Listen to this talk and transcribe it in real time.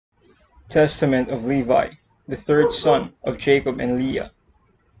Testament of Levi, the third son of Jacob and Leah.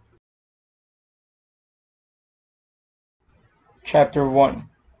 Chapter 1.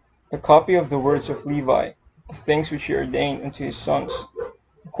 The copy of the words of Levi, the things which he ordained unto his sons,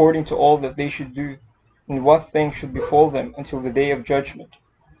 according to all that they should do, and what things should befall them until the day of judgment.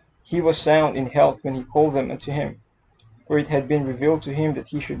 He was sound in health when he called them unto him, for it had been revealed to him that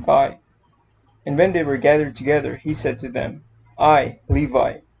he should die. And when they were gathered together, he said to them, I,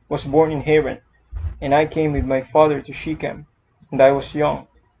 Levi, was born in Haran, and I came with my father to Shechem, and I was young,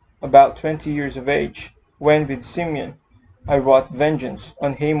 about 20 years of age, when with Simeon I wrought vengeance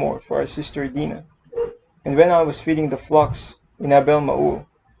on Hamor for our sister Dinah. And when I was feeding the flocks in Abel-Maul,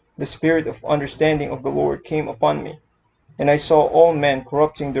 the spirit of understanding of the Lord came upon me, and I saw all men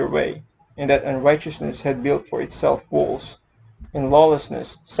corrupting their way, and that unrighteousness had built for itself walls, and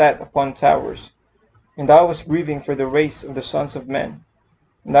lawlessness sat upon towers. And I was grieving for the race of the sons of men,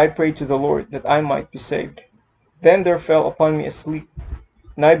 and I prayed to the Lord that I might be saved. Then there fell upon me a sleep,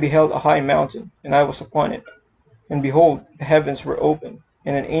 and I beheld a high mountain, and I was upon it. And behold, the heavens were opened,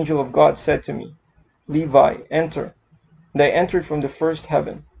 and an angel of God said to me, Levi, enter. And I entered from the first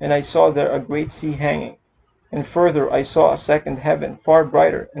heaven, and I saw there a great sea hanging. And further I saw a second heaven, far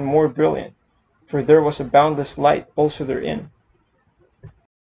brighter and more brilliant, for there was a boundless light also therein.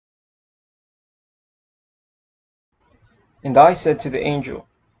 And I said to the angel,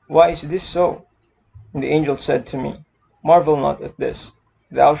 Why is this so? And the angel said to me, Marvel not at this.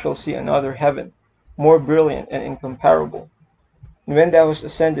 Thou shalt see another heaven, more brilliant and incomparable. And when thou hast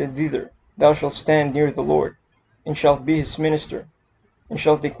ascended thither, thou shalt stand near the Lord, and shalt be his minister, and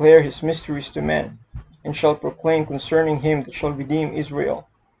shalt declare his mysteries to men, and shalt proclaim concerning him that shall redeem Israel.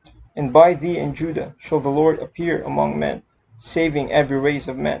 And by thee and Judah shall the Lord appear among men, saving every race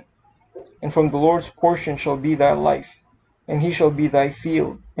of men. And from the Lord's portion shall be thy life, and he shall be thy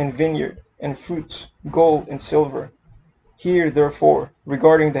field, and vineyard, and fruits, gold and silver. Hear therefore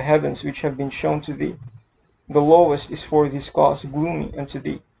regarding the heavens which have been shown to thee. The lowest is for this cause gloomy unto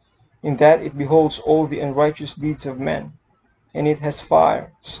thee, in that it beholds all the unrighteous deeds of men, and it has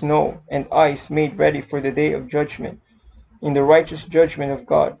fire, snow, and ice made ready for the day of judgment, in the righteous judgment of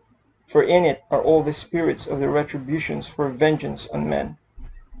God. For in it are all the spirits of the retributions for vengeance on men.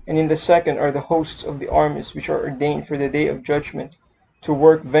 And in the second are the hosts of the armies which are ordained for the day of judgment, to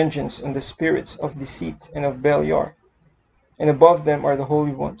work vengeance on the spirits of deceit and of Beliar. And above them are the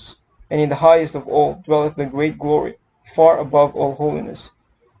holy ones, and in the highest of all dwelleth the great glory, far above all holiness.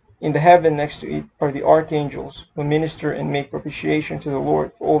 In the heaven next to it are the archangels, who minister and make propitiation to the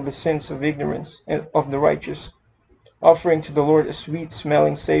Lord for all the sins of ignorance and of the righteous, offering to the Lord a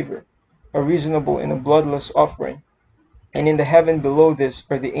sweet-smelling savor, a reasonable and a bloodless offering. And in the heaven below this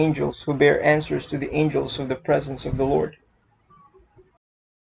are the angels, who bear answers to the angels of the presence of the Lord.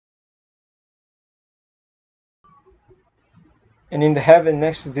 And in the heaven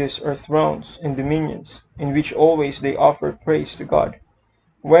next to this are thrones and dominions, in which always they offer praise to God.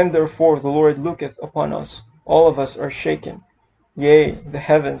 When therefore the Lord looketh upon us, all of us are shaken. Yea, the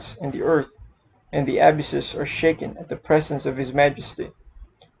heavens and the earth and the abysses are shaken at the presence of his majesty.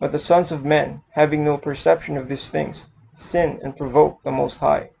 But the sons of men, having no perception of these things, sin and provoke the Most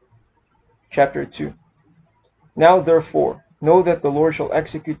High. Chapter 2. Now therefore know that the Lord shall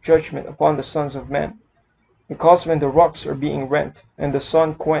execute judgment upon the sons of men. Because when the rocks are being rent, and the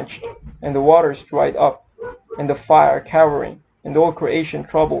sun quenched, and the waters dried up, and the fire cowering, and all creation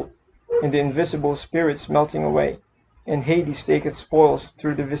troubled, and the invisible spirits melting away, and Hades taketh spoils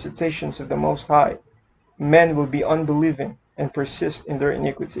through the visitations of the Most High, men will be unbelieving, and persist in their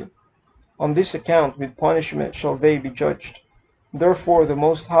iniquity. On this account with punishment shall they be judged. Therefore the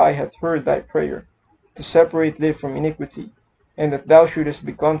Most High hath heard thy prayer, to separate thee from iniquity, and that thou shouldest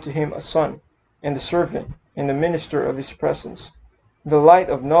become to him a son, and a servant, and the minister of his presence. The light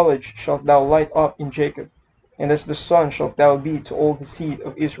of knowledge shalt thou light up in Jacob, and as the sun shalt thou be to all the seed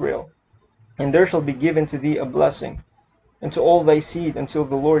of Israel. And there shall be given to thee a blessing, and to all thy seed, until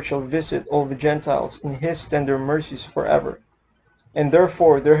the Lord shall visit all the Gentiles in his tender mercies forever. And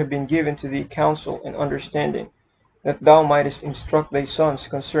therefore there have been given to thee counsel and understanding, that thou mightest instruct thy sons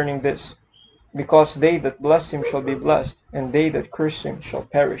concerning this, because they that bless him shall be blessed, and they that curse him shall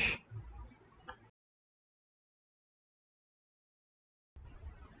perish.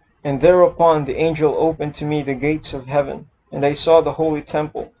 And thereupon the angel opened to me the gates of heaven, and I saw the holy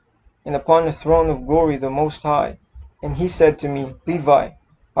temple, and upon the throne of glory the Most High. And he said to me, Levi,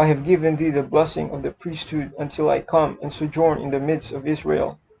 I have given thee the blessing of the priesthood until I come and sojourn in the midst of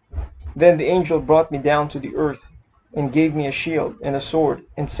Israel. Then the angel brought me down to the earth, and gave me a shield and a sword,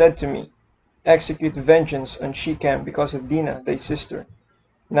 and said to me, Execute vengeance on Shechem because of Dinah thy sister,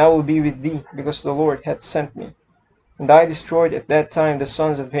 and I will be with thee, because the Lord hath sent me. And I destroyed at that time the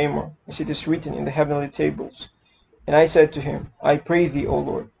sons of Hamor, as it is written in the heavenly tables. And I said to him, I pray thee, O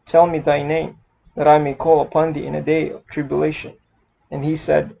Lord, tell me thy name, that I may call upon thee in a day of tribulation. And he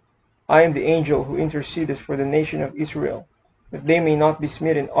said, I am the angel who intercedeth for the nation of Israel, that they may not be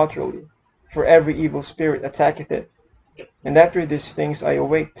smitten utterly, for every evil spirit attacketh it. And after these things I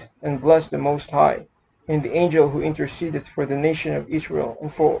awaked, and blessed the Most High, and the angel who intercedeth for the nation of Israel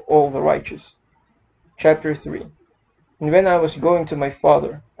and for all the righteous. Chapter 3. And when I was going to my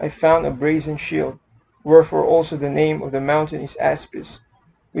father, I found a brazen shield, wherefore also the name of the mountain is Aspis,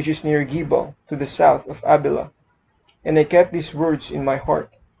 which is near Gebal, to the south of Abila. And I kept these words in my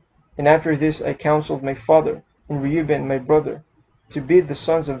heart. And after this I counseled my father, and Reuben my brother, to bid the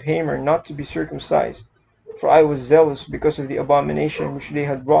sons of Hamor not to be circumcised, for I was zealous because of the abomination which they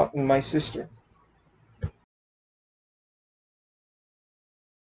had wrought in my sister.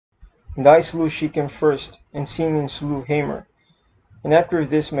 And I slew Shechem first, and Simeon slew Hamor. And after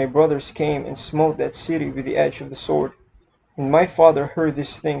this my brothers came and smote that city with the edge of the sword. And my father heard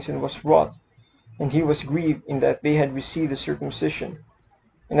these things and was wroth, and he was grieved in that they had received the circumcision.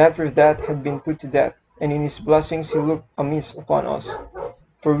 And after that had been put to death, and in his blessings he looked amiss upon us.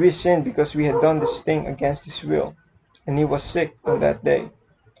 For we sinned because we had done this thing against his will, and he was sick on that day.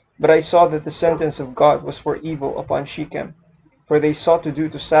 But I saw that the sentence of God was for evil upon Shechem, for they sought to do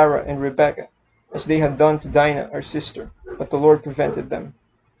to Sarah and Rebekah, as they had done to Dinah our sister, but the Lord prevented them.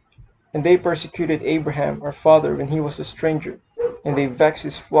 And they persecuted Abraham our father when he was a stranger, and they vexed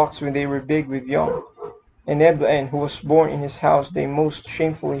his flocks when they were big with young. And Eblaim, who was born in his house, they most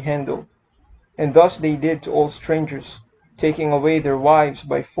shamefully handled. And thus they did to all strangers, taking away their wives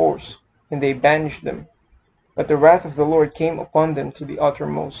by force, and they banished them. But the wrath of the Lord came upon them to the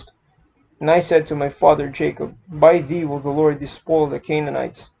uttermost. And I said to my father Jacob, By thee will the Lord despoil the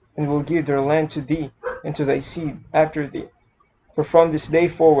Canaanites, and will give their land to thee, and to thy seed after thee. For from this day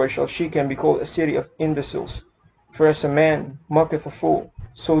forward shall Shechem be called a city of imbeciles. For as a man mocketh a fool,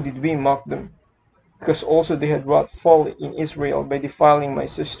 so did we mock them. Because also they had wrought folly in Israel by defiling my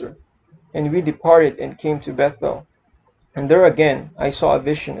sister. And we departed and came to Bethel. And there again I saw a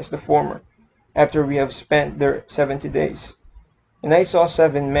vision as the former, after we have spent there 70 days. And I saw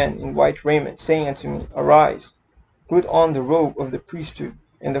 7 men in white raiment, saying unto me, Arise, put on the robe of the priesthood,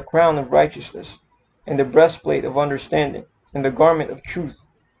 and the crown of righteousness, and the breastplate of understanding, and the garment of truth,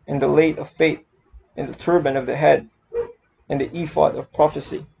 and the late of faith, and the turban of the head, and the ephod of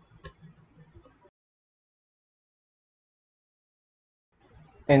prophecy.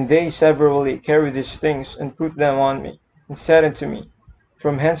 And they severally carried these things, and put them on me, and said unto me,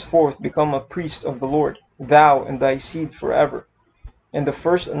 From henceforth become a priest of the Lord, thou and thy seed forever. And the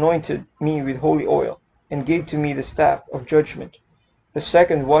first anointed me with holy oil, and gave to me the staff of judgment. The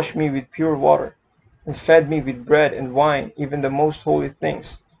second washed me with pure water, and fed me with bread and wine, even the most holy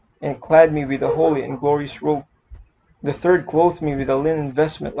things, and clad me with a holy and glorious robe. The third clothed me with a linen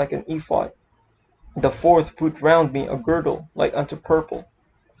vestment like an ephod. The fourth put round me a girdle like unto purple.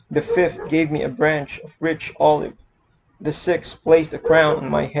 The fifth gave me a branch of rich olive. The sixth placed a crown on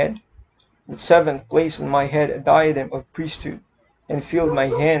my head. The seventh placed on my head a diadem of priesthood, and filled my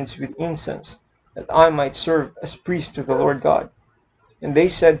hands with incense, that I might serve as priest to the Lord God. And they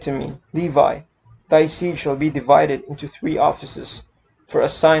said to me, Levi, thy seed shall be divided into 3 offices, for a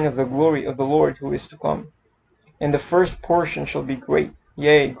sign of the glory of the Lord who is to come. And the first portion shall be great,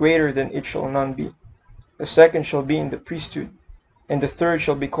 yea, greater than it shall none be. The second shall be in the priesthood, and the third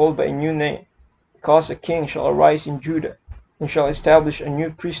shall be called by a new name, because a king shall arise in Judah, and shall establish a new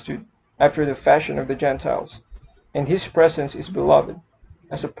priesthood, after the fashion of the Gentiles. And his presence is beloved,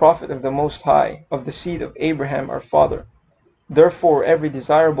 as a prophet of the Most High, of the seed of Abraham our father. Therefore every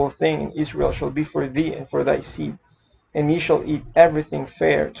desirable thing in Israel shall be for thee and for thy seed, and ye shall eat everything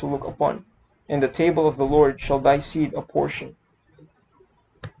fair to look upon, and the table of the Lord shall thy seed apportion.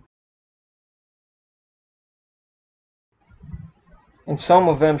 And some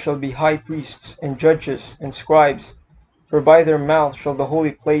of them shall be high priests, and judges, and scribes, for by their mouth shall the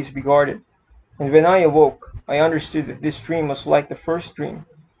holy place be guarded. And when I awoke, I understood that this dream was like the first dream,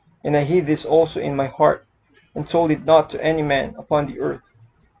 and I hid this also in my heart, and told it not to any man upon the earth.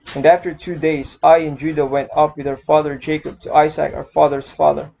 And after 2 days I and Judah went up with our father Jacob to Isaac our father's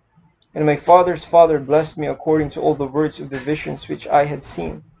father. And my father's father blessed me according to all the words of the visions which I had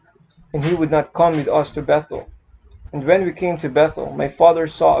seen. And he would not come with us to Bethel. And when we came to Bethel, my father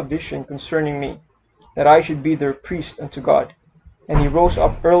saw a vision concerning me, that I should be their priest unto God. And he rose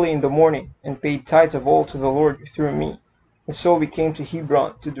up early in the morning, and paid tithes of all to the Lord through me. And so we came to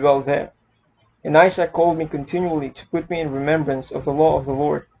Hebron to dwell there. And Isaac called me continually to put me in remembrance of the law of the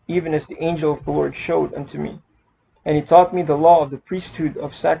Lord, even as the angel of the Lord showed unto me. And he taught me the law of the priesthood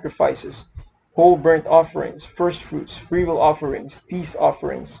of sacrifices, whole burnt offerings, firstfruits, freewill offerings, peace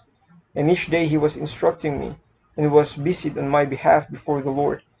offerings. And each day he was instructing me, and was busied on my behalf before the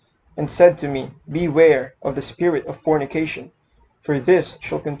Lord, and said to me, Beware of the spirit of fornication, for this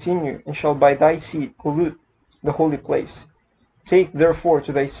shall continue, and shall by thy seed pollute the holy place. Take therefore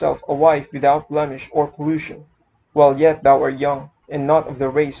to thyself a wife without blemish or pollution, while yet thou art young, and not of the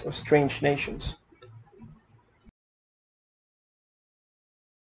race of strange nations.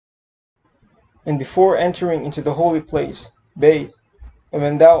 And before entering into the holy place, bathe, and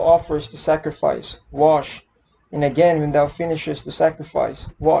when thou offerest the sacrifice, wash, and again when thou finishest the sacrifice,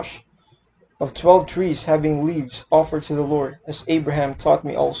 wash. Of 12 trees having leaves offer to the Lord, as Abraham taught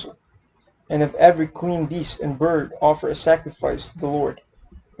me also. And of every clean beast and bird offer a sacrifice to the Lord.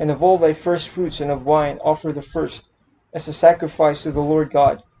 And of all thy firstfruits and of wine offer the first, as a sacrifice to the Lord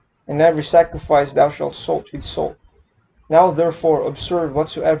God. And every sacrifice thou shalt salt with salt. Now therefore observe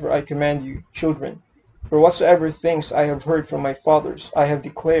whatsoever I command you, children. For whatsoever things I have heard from my fathers, I have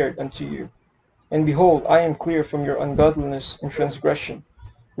declared unto you. And behold, I am clear from your ungodliness and transgression,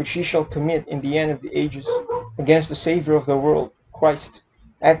 which ye shall commit in the end of the ages, against the Saviour of the world, Christ,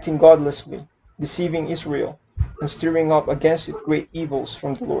 acting godlessly, deceiving Israel, and stirring up against it great evils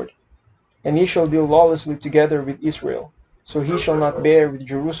from the Lord. And ye shall deal lawlessly together with Israel, so he shall not bear with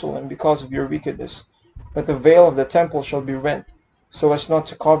Jerusalem because of your wickedness. But the veil of the temple shall be rent, so as not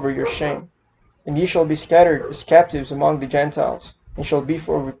to cover your shame. And ye shall be scattered as captives among the Gentiles, and shall be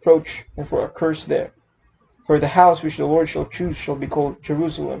for a reproach and for a curse there. For the house which the Lord shall choose shall be called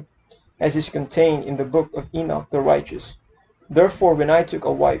Jerusalem, as is contained in the book of Enoch the righteous. Therefore when I took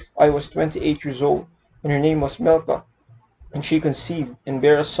a wife, I was 28 years old, and her name was Milcah. And she conceived, and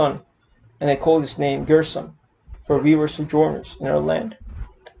bare a son, and I called his name Gershom, for we were sojourners in our land.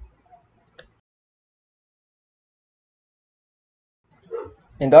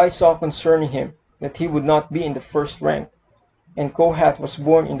 And I saw concerning him that he would not be in the first rank. And Kohath was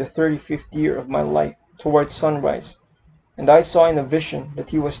born in the 35th year of my life, towards sunrise. And I saw in a vision that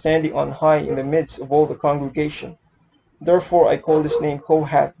he was standing on high in the midst of all the congregation. Therefore I called his name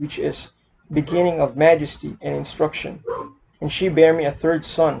Kohath, which is, beginning of majesty and instruction. And she bare me a third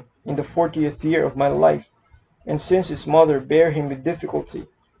son, in the 40th year of my life. And since his mother bare him with difficulty,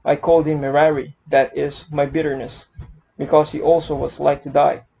 I called him Merari, that is, my bitterness, because he also was like to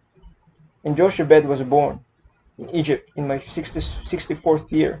die. And Jochebed was born in Egypt in my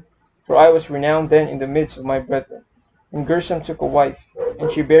 64th year, for I was renowned then in the midst of my brethren. And Gershom took a wife,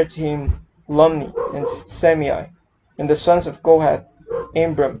 and she bare to him Lumni and Semei. And the sons of Kohath,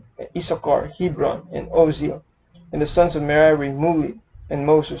 Amram, and Issachar, Hebron, and Ozil. And the sons of Merari, Muli, and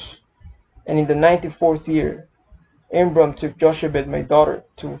Moses. And in the 94th year, Amram took Jochebed my daughter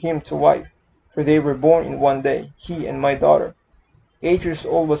to him to wife, for they were born in one day, he and my daughter. 8 years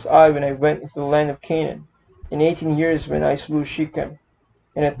old was I when I went into the land of Canaan, and 18 years when I slew Shechem.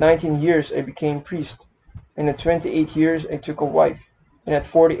 And at 19 years I became priest, and at 28 years I took a wife, and at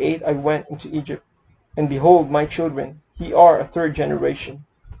 48 I went into Egypt. And behold, my children, ye are a third generation.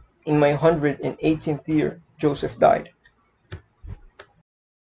 In my 118th year Joseph died.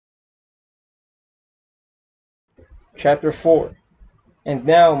 Chapter 4. And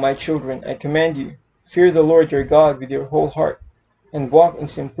now, my children, I command you, fear the Lord your God with your whole heart, and walk in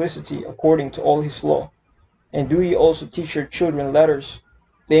simplicity according to all his law. And do ye also teach your children letters,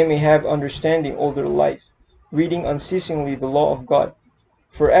 they may have understanding all their life, reading unceasingly the law of God.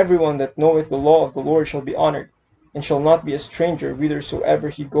 For everyone that knoweth the law of the Lord shall be honored, and shall not be a stranger whithersoever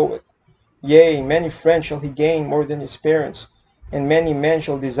he goeth. Yea, many friends shall he gain more than his parents, and many men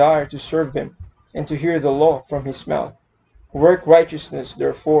shall desire to serve him, and to hear the law from his mouth. Work righteousness,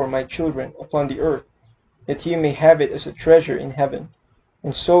 therefore, my children, upon the earth, that ye may have it as a treasure in heaven.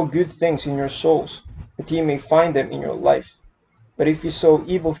 And sow good things in your souls, that ye may find them in your life. But if ye sow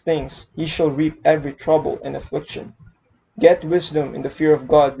evil things, ye shall reap every trouble and affliction. Get wisdom in the fear of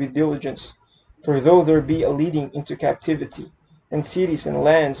God with diligence. For though there be a leading into captivity, and cities and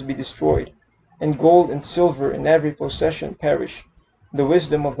lands be destroyed, and gold and silver and every possession perish, the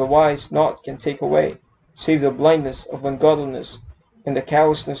wisdom of the wise naught can take away, save the blindness of ungodliness, and the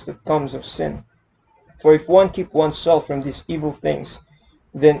callousness that comes of sin. For if one keep oneself from these evil things,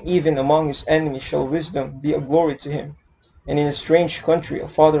 then even among his enemies shall wisdom be a glory to him, and in a strange country a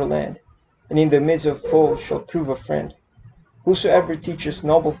fatherland, and in the midst of foes shall prove a friend. Whosoever teaches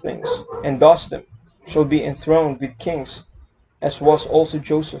noble things, and does them, shall be enthroned with kings, as was also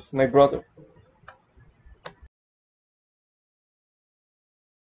Joseph my brother.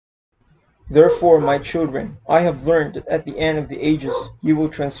 Therefore, my children, I have learned that at the end of the ages ye will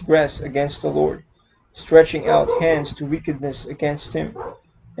transgress against the Lord, stretching out hands to wickedness against him,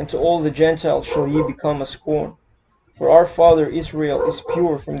 and to all the Gentiles shall ye become a scorn. For our father Israel is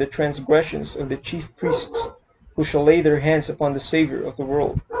pure from the transgressions of the chief priests, who shall lay their hands upon the Saviour of the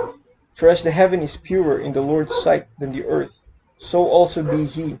world. For as the heaven is purer in the Lord's sight than the earth, so also be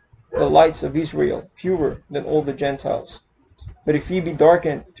ye, the lights of Israel, purer than all the Gentiles. But if ye be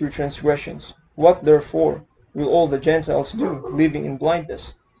darkened through transgressions, what therefore will all the Gentiles do, living in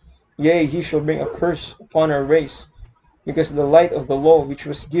blindness? Yea, he shall bring a curse upon our race, because the light of the law which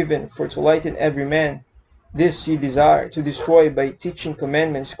was given for to lighten every man, this ye desire to destroy by teaching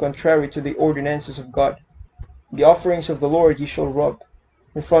commandments contrary to the ordinances of God. The offerings of the Lord ye shall rob,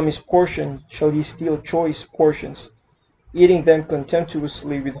 and from his portion shall ye steal choice portions, eating them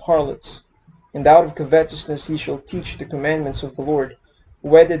contemptuously with harlots. And out of covetousness ye shall teach the commandments of the Lord.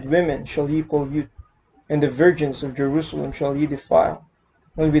 Wedded women shall ye pollute, and the virgins of Jerusalem shall ye defile.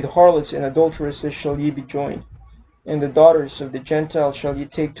 And with harlots and adulteresses shall ye be joined, and the daughters of the Gentiles shall ye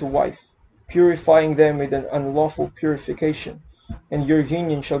take to wife, purifying them with an unlawful purification. And your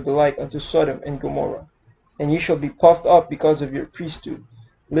union shall be like unto Sodom and Gomorrah. And ye shall be puffed up because of your priesthood,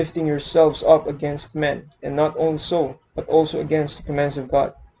 lifting yourselves up against men, and not only so, but also against the commands of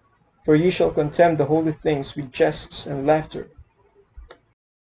God. For ye shall contemn the holy things with jests and laughter.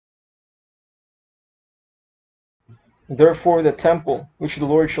 Therefore the temple, which the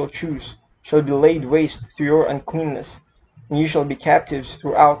Lord shall choose, shall be laid waste through your uncleanness, and ye shall be captives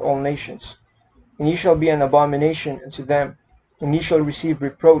throughout all nations. And ye shall be an abomination unto them, and ye shall receive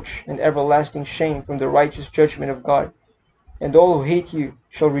reproach and everlasting shame from the righteous judgment of God. And all who hate you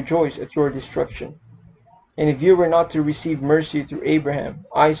shall rejoice at your destruction. And if you were not to receive mercy through Abraham,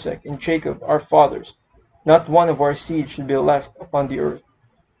 Isaac, and Jacob our fathers, not one of our seed should be left upon the earth.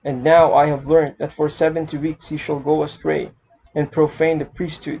 And now I have learned that for 70 weeks ye shall go astray, and profane the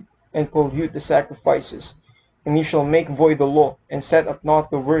priesthood, and pollute the sacrifices. And ye shall make void the law, and set at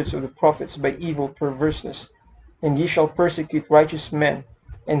naught the words of the prophets by evil perverseness. And ye shall persecute righteous men,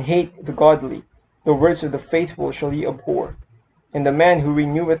 and hate the godly. The words of the faithful shall ye abhor. And the man who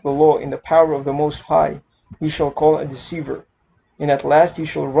reneweth the law in the power of the Most High, ye shall call a deceiver. And at last ye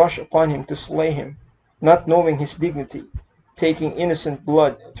shall rush upon him to slay him, not knowing his dignity, taking innocent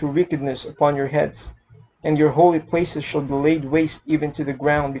blood through wickedness upon your heads. And your holy places shall be laid waste even to the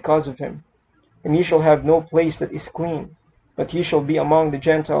ground because of him. And ye shall have no place that is clean, but ye shall be among the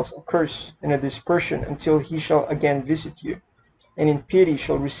Gentiles a curse and a dispersion until he shall again visit you, and in pity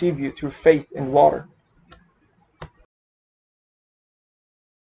shall receive you through faith and water.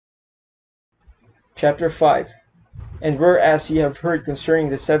 Chapter 5. And whereas ye have heard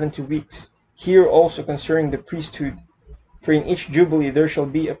concerning the 70 weeks, hear also concerning the priesthood. For in each jubilee there shall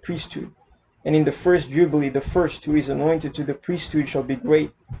be a priesthood. And in the first jubilee the first who is anointed to the priesthood shall be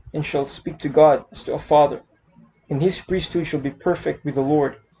great, and shall speak to God as to a father. And his priesthood shall be perfect with the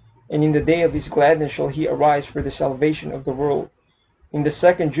Lord, and in the day of his gladness shall he arise for the salvation of the world. In the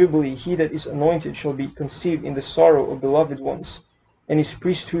second jubilee he that is anointed shall be conceived in the sorrow of beloved ones, and his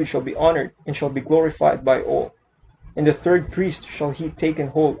priesthood shall be honored, and shall be glorified by all. And the third priest shall he taken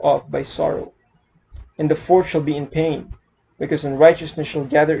hold of by sorrow. And the fourth shall be in pain, because unrighteousness shall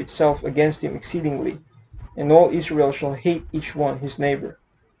gather itself against him exceedingly, and all Israel shall hate each one his neighbor.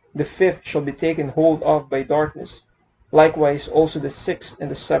 The fifth shall be taken hold of by darkness, likewise also the sixth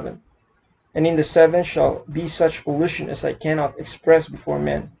and the seventh. And in the seventh shall be such pollution as I cannot express before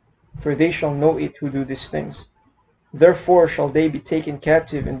men, for they shall know it who do these things. Therefore shall they be taken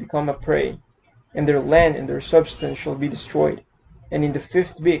captive and become a prey, and their land and their substance shall be destroyed. And in the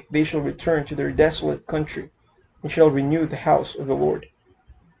fifth week they shall return to their desolate country, and shall renew the house of the Lord.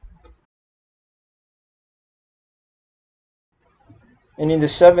 And in the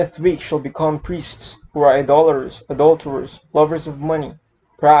seventh week shall become priests, who are idolaters, adulterers, lovers of money,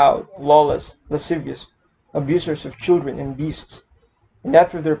 proud, lawless, lascivious, abusers of children and beasts. And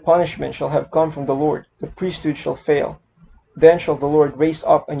after their punishment shall have come from the Lord, the priesthood shall fail. Then shall the Lord raise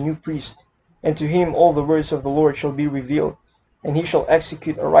up a new priest, and to him all the words of the Lord shall be revealed, and he shall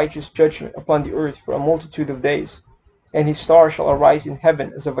execute a righteous judgment upon the earth for a multitude of days. And his star shall arise in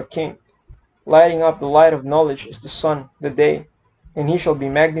heaven as of a king, lighting up the light of knowledge as the sun, the day. And he shall be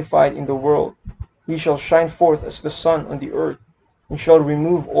magnified in the world. He shall shine forth as the sun on the earth, and shall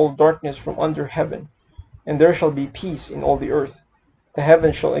remove all darkness from under heaven. And there shall be peace in all the earth. The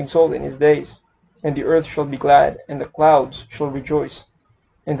heavens shall exult in his days, and the earth shall be glad, and the clouds shall rejoice.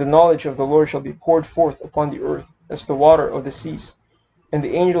 And the knowledge of the Lord shall be poured forth upon the earth, as the water of the seas. And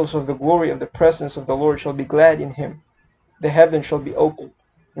the angels of the glory of the presence of the Lord shall be glad in him. The heavens shall be opened,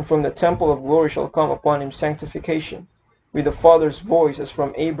 and from the temple of glory shall come upon him sanctification, with the Father's voice as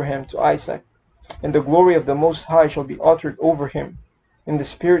from Abraham to Isaac. And the glory of the Most High shall be uttered over him, and the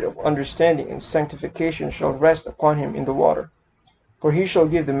spirit of understanding and sanctification shall rest upon him in the water. For he shall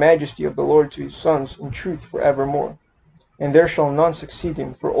give the majesty of the Lord to his sons in truth for evermore, and there shall none succeed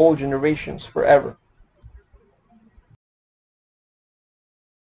him for all generations forever.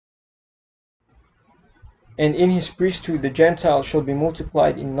 And in his priesthood the Gentiles shall be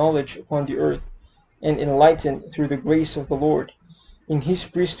multiplied in knowledge upon the earth, and enlightened through the grace of the Lord. In his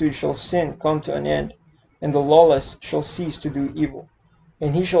priesthood shall sin come to an end, and the lawless shall cease to do evil.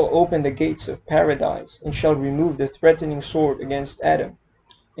 And he shall open the gates of paradise, and shall remove the threatening sword against Adam.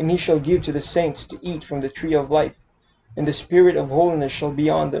 And he shall give to the saints to eat from the tree of life, and the spirit of holiness shall be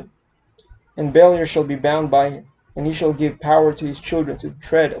on them. And Beliar shall be bound by him, and he shall give power to his children to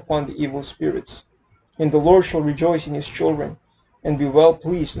tread upon the evil spirits. And the Lord shall rejoice in his children, and be well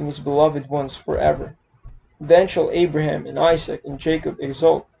pleased in his beloved ones forever. Then shall Abraham and Isaac and Jacob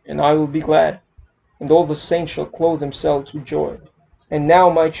exult, and I will be glad, and all the saints shall clothe themselves with joy. And now,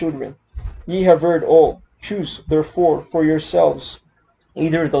 my children, ye have heard all. Choose therefore for yourselves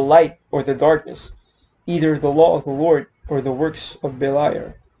either the light or the darkness, either the law of the Lord or the works of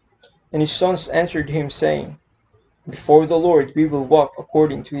Beliar. And his sons answered him, saying, Before the Lord we will walk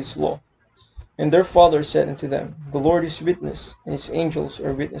according to his law. And their father said unto them, The Lord is witness, and his angels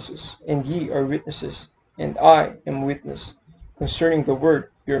are witnesses, and ye are witnesses, and I am witness, concerning the word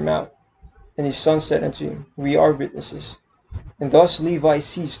of your mouth. And his sons said unto him, We are witnesses. And thus Levi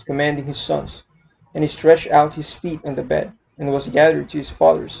ceased commanding his sons, and he stretched out his feet on the bed, and was gathered to his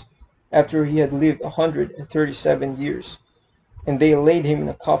fathers, after he had lived 137 years. And they laid him in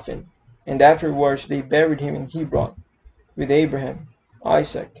a coffin, and afterwards they buried him in Hebron, with Abraham,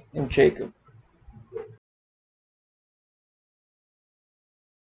 Isaac, and Jacob.